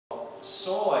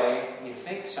soy, you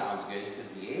think sounds good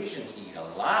because the Asians eat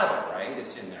a lot of it, right?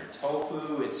 It's in their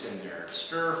tofu, it's in their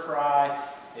stir fry.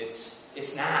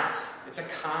 It's not. It's a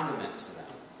condiment to them.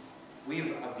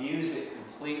 We've abused it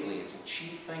completely. It's a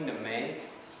cheap thing to make.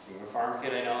 Being a farm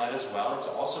kid, I know that as well. It's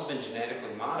also been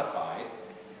genetically modified,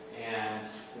 and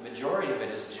the majority of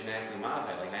it is genetically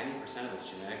modified. Like 90% of it's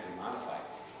genetically modified.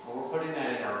 But we're putting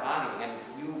that in our body, and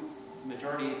you,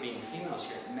 majority being females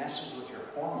here, it messes with your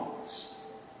hormones.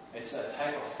 It's a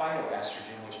type of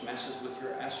phytoestrogen which messes with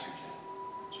your estrogen.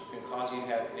 So it can cause you to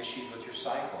have issues with your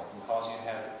cycle. It can cause you to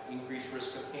have increased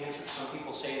risk of cancer. Some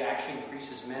people say it actually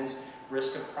increases men's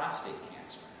risk of prostate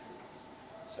cancer.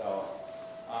 So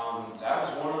that was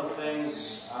one of the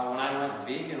things when I went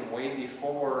vegan way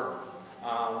before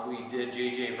we did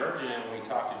JJ Virgin and we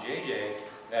talked to JJ,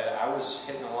 that I was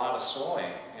hitting a lot of soy.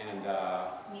 And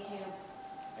me too.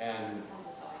 And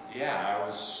yeah,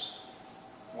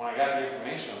 when I got the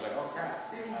information, I was like, oh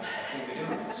crap, I think they're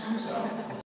doing this. So.